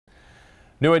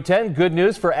New at 10, good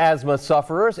news for asthma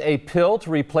sufferers. A pill to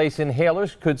replace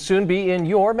inhalers could soon be in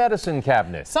your medicine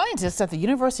cabinet. Scientists at the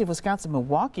University of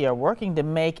Wisconsin-Milwaukee are working to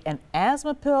make an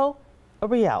asthma pill a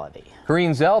reality.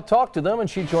 Corrine Zell talked to them and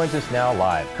she joins us now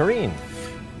live. Corrine.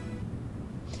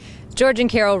 George and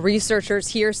Carol, researchers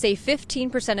here say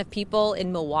 15% of people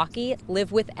in Milwaukee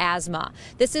live with asthma.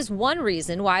 This is one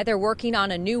reason why they're working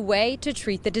on a new way to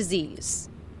treat the disease.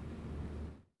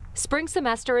 Spring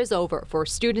semester is over for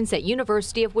students at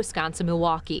University of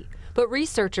Wisconsin-Milwaukee, but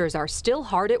researchers are still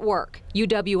hard at work.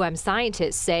 UWM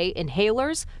scientists say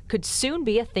inhalers could soon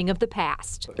be a thing of the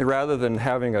past. Rather than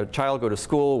having a child go to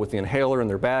school with the inhaler in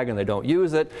their bag and they don't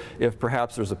use it, if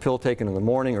perhaps there's a pill taken in the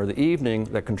morning or the evening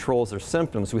that controls their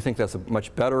symptoms, we think that's a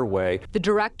much better way. The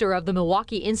director of the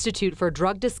Milwaukee Institute for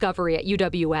Drug Discovery at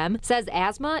UWM says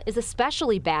asthma is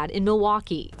especially bad in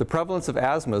Milwaukee. The prevalence of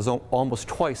asthma is almost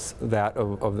twice that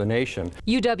of the nation.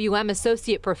 UWM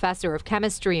Associate Professor of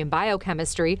Chemistry and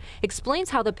Biochemistry explains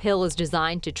how the pill is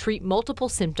designed to treat multiple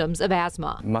symptoms of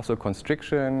asthma. Muscle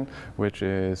constriction, which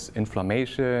is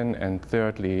inflammation, and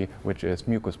thirdly, which is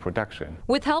mucus production.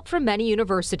 With help from many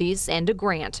universities and a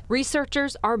grant,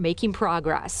 researchers are making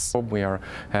progress. We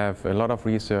have a lot of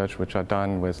research which are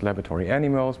done with laboratory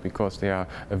animals because they are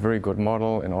a very good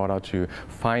model in order to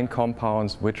find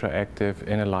compounds which are active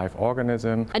in a live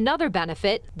organism. Another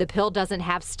benefit, the pill doesn't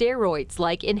have steroids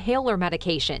like inhaler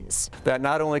medications. That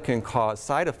not only can cause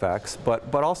side effects,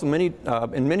 but also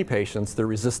in many patients they're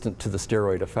resistant to the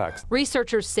steroid effects.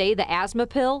 Researchers say the asthma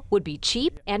pill would be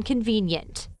cheap and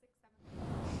convenient.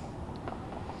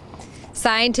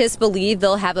 Scientists believe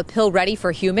they'll have a pill ready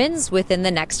for humans within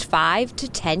the next 5 to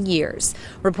 10 years.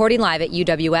 Reporting live at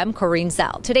UWM, Corrine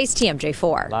Zell. Today's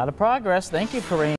TMJ4. A lot of progress. Thank you, Corrine.